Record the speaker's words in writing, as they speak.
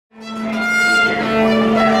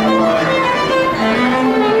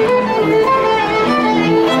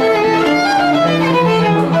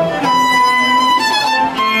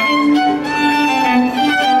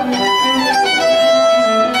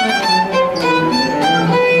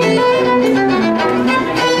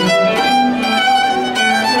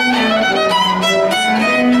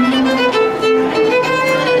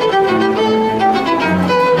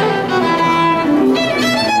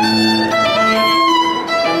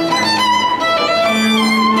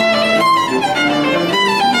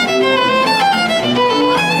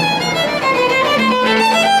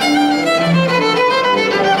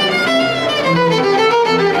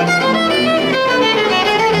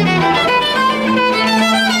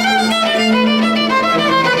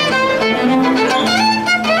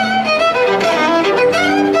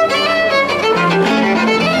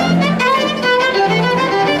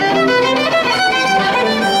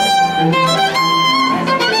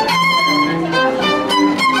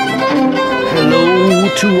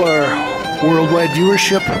to our worldwide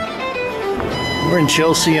viewership. We're in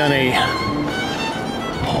Chelsea on a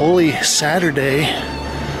holy Saturday.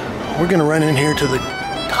 We're going to run in here to the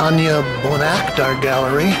Tanya Bonakdar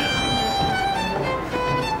Gallery.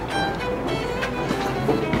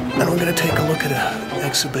 And we're going to take a look at an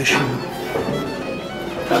exhibition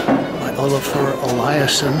by Olafur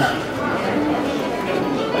Eliasson.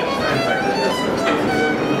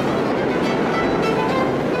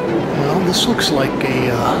 Well, this looks like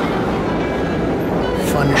a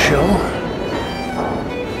fun show.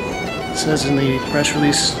 It says in the press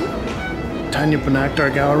release, Tanya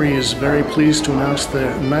Bonakdar Gallery is very pleased to announce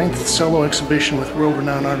the 9th solo exhibition with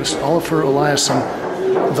world-renowned artist Olafur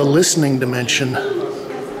Eliasson, The Listening Dimension.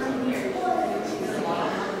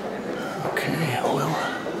 Okay, well,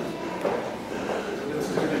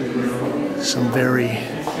 some very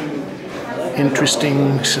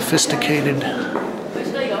interesting, sophisticated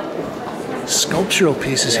sculptural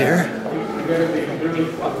pieces here.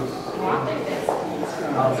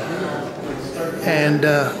 And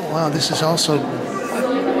wow, this is also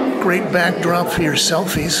a great backdrop for your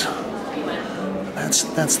selfies.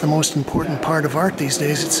 That's the most important part of art these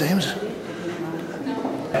days, it seems.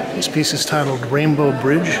 This piece is titled Rainbow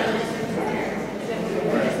Bridge.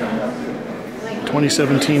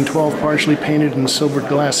 2017, 12 partially painted and silvered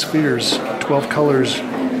glass spheres, 12 colors,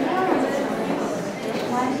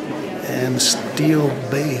 and steel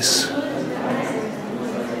base.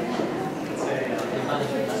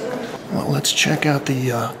 Well, let's check out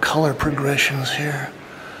the color progressions here.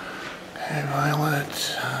 Okay,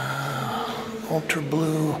 violet, ultra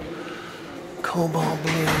blue, cobalt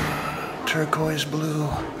blue, turquoise blue,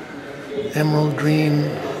 emerald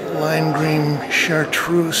green, lime green,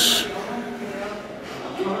 chartreuse,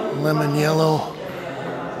 lemon yellow,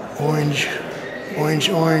 orange, orange,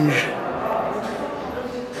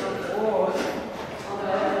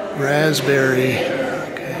 raspberry.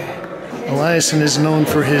 Okay. Eliasson is known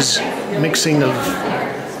for his mixing of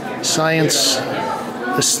science,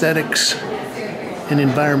 aesthetics, and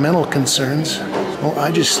environmental concerns. Well,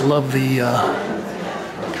 I just love the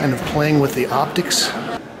kind of playing with the optics.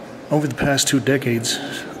 Over the past 2 decades,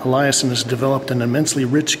 Eliasson has developed an immensely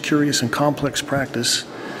rich, curious, and complex practice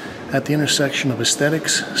at the intersection of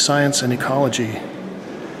aesthetics, science, and ecology.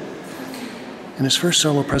 In his first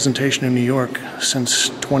solo presentation in New York since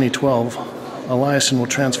 2012, Eliasson will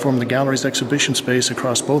transform the gallery's exhibition space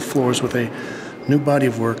across both floors with a new body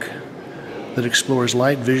of work that explores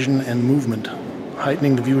light, vision, and movement,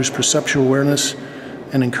 heightening the viewer's perceptual awareness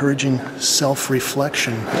and encouraging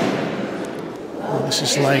self-reflection. This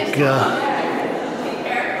is like a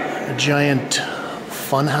giant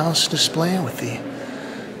funhouse display with the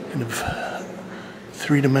kind of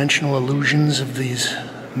three-dimensional illusions of these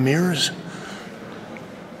mirrors.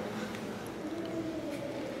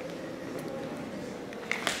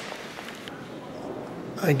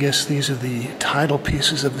 I guess these are the title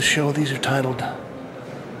pieces of the show. These are titled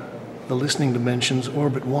The Listening Dimensions,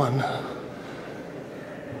 Orbit 1.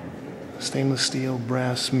 Stainless steel,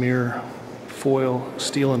 brass, mirror, foil,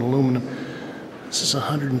 steel, and aluminum. This is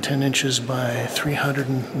 110 inches by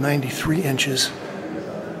 393 inches.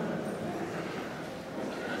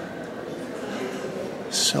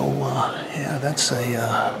 So, yeah, that's a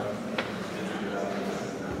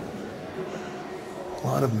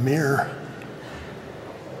lot of mirror.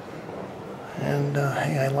 And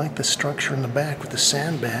hey, I like the structure in the back with the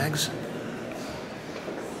sandbags.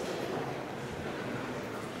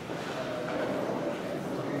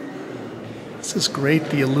 This is great,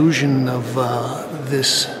 the illusion of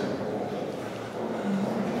this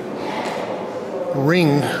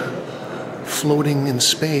ring floating in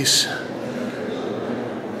space.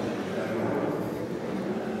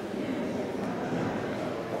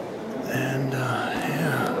 And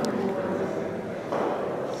yeah.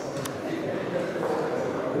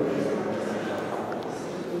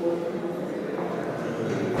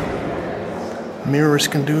 Mirrors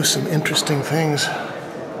can do some interesting things.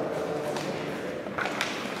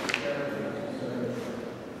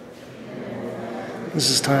 This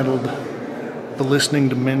is titled The Listening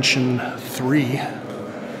Dimension 3.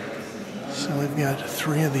 So we've got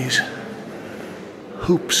 3 of these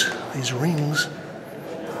hoops, these rings.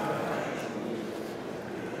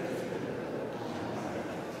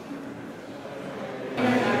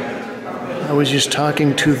 I was just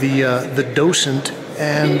talking to the docent,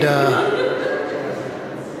 and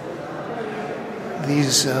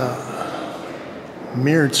these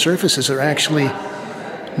mirrored surfaces are actually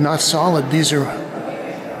not solid. These are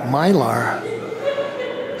mylar.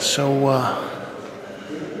 So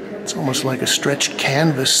it's almost like a stretched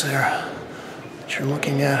canvas there that you're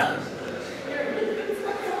looking at.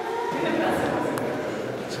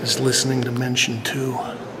 is listening dimension 2.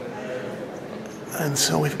 And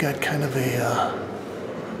so we've got kind of a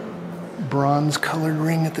bronze colored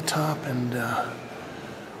ring at the top, and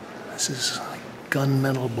this is like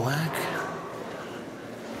gunmetal black.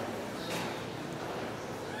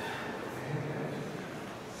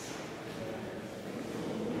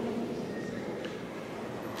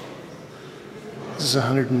 This is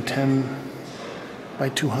 110 by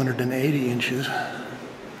 280 inches.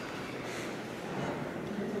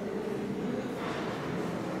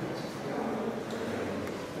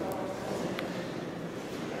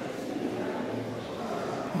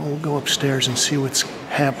 We'll go upstairs and see what's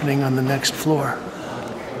happening on the next floor.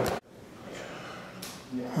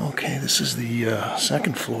 Okay, this is the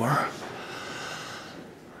second floor.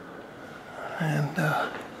 And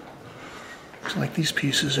looks like these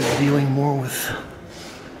pieces are dealing more with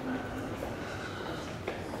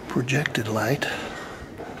projected light.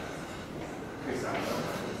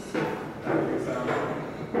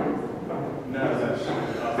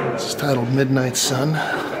 This is titled Midnight Sun.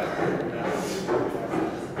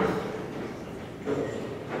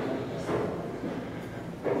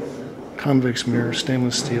 Convex mirror,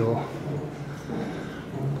 stainless steel,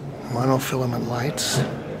 monofilament lights,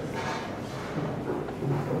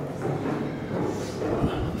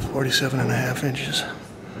 47.5 inches.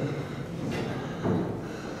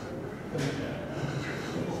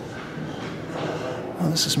 Well,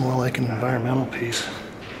 this is more like an environmental piece.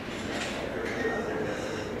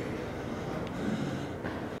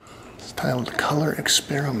 It's titled Color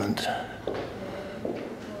Experiment.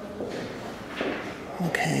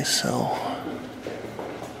 Okay, so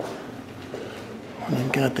when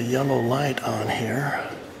I've got the yellow light on here,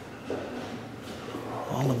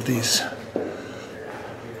 all of these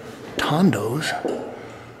tondos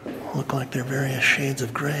look like they're various shades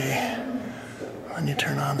of gray. Then you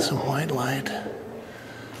turn on some white light,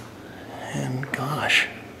 and gosh,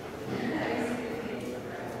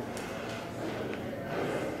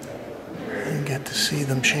 you get to see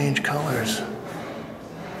them change colors.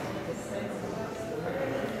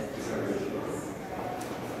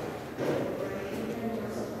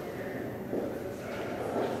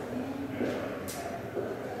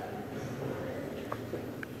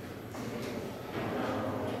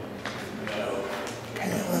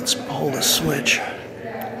 Let's pull the switch.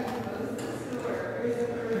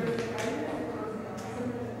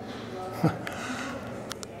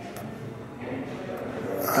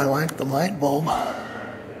 I like the light bulb.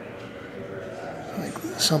 Like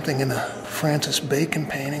something in a Francis Bacon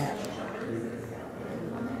painting.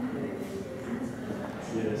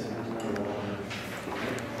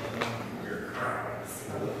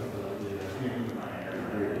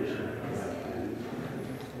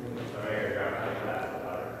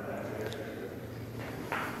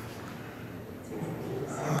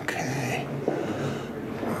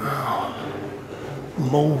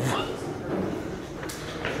 Mauve.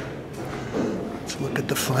 Let's look at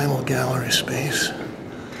the final gallery space.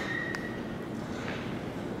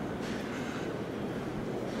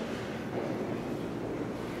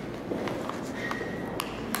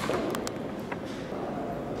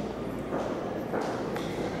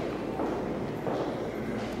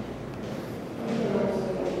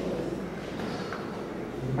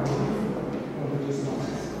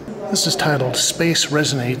 This is titled Space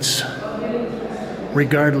Resonates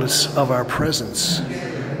Regardless of Our Presence,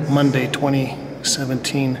 Monday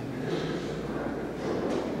 2017.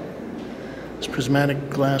 It's prismatic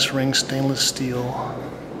glass ring, stainless steel,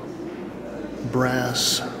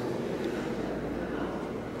 brass.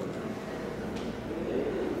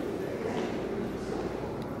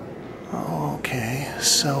 Okay,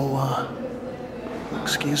 so,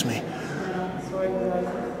 excuse me.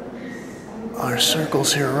 Our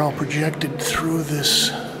circles here are all projected through this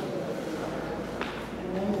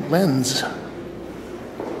lens,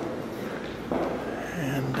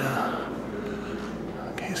 and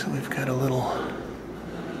okay, so we've got a little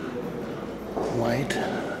light,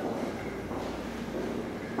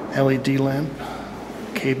 LED lamp,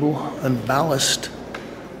 cable, and ballast.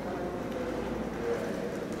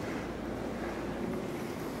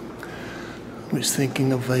 I was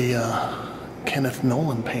thinking of a Kenneth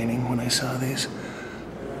Nolan painting when I saw these.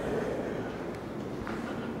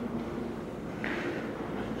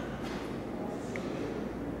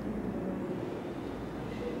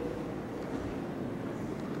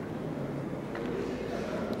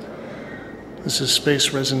 This is Space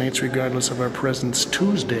Resonates Regardless of Our Presence,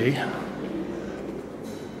 Tuesday.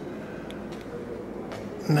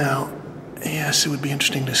 Now, yes, it would be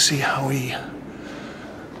interesting to see how he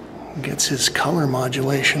gets his color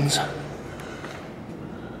modulations.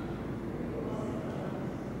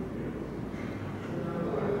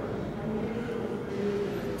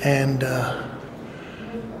 And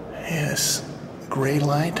yes, gray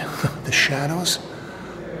light, the shadows.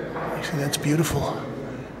 You see, that's beautiful.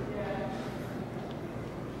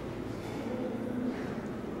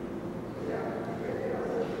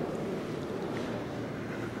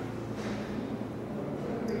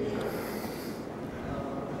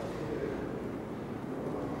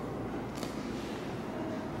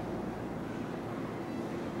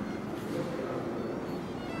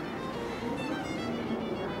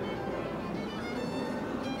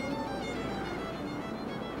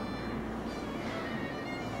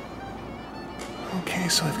 Okay,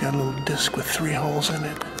 so I've got a little disc with 3 holes in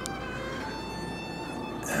it,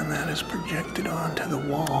 and that is projected onto the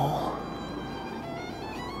wall.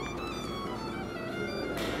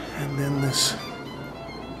 And then this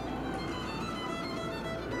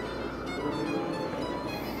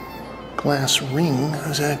glass ring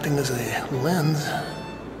is acting as a lens.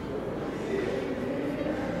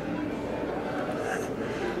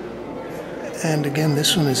 And again,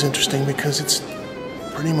 this one is interesting because it's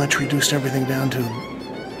pretty much reduced everything down to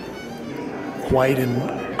white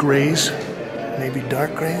and grays, maybe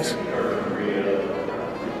dark grays.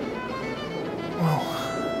 Well,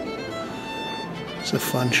 it's a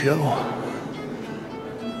fun show.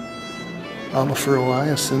 Olafur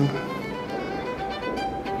Eliasson,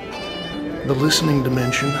 The Listening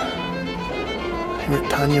Dimension, here at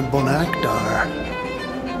Tanya Bonakdar.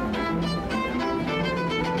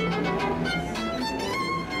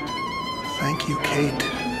 Thank you, Kate.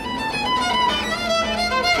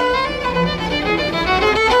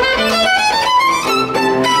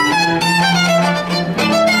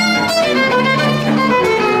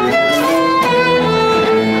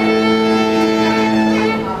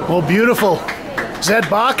 Oh, beautiful. Is that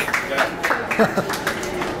Bach?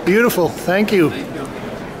 Beautiful. Thank you.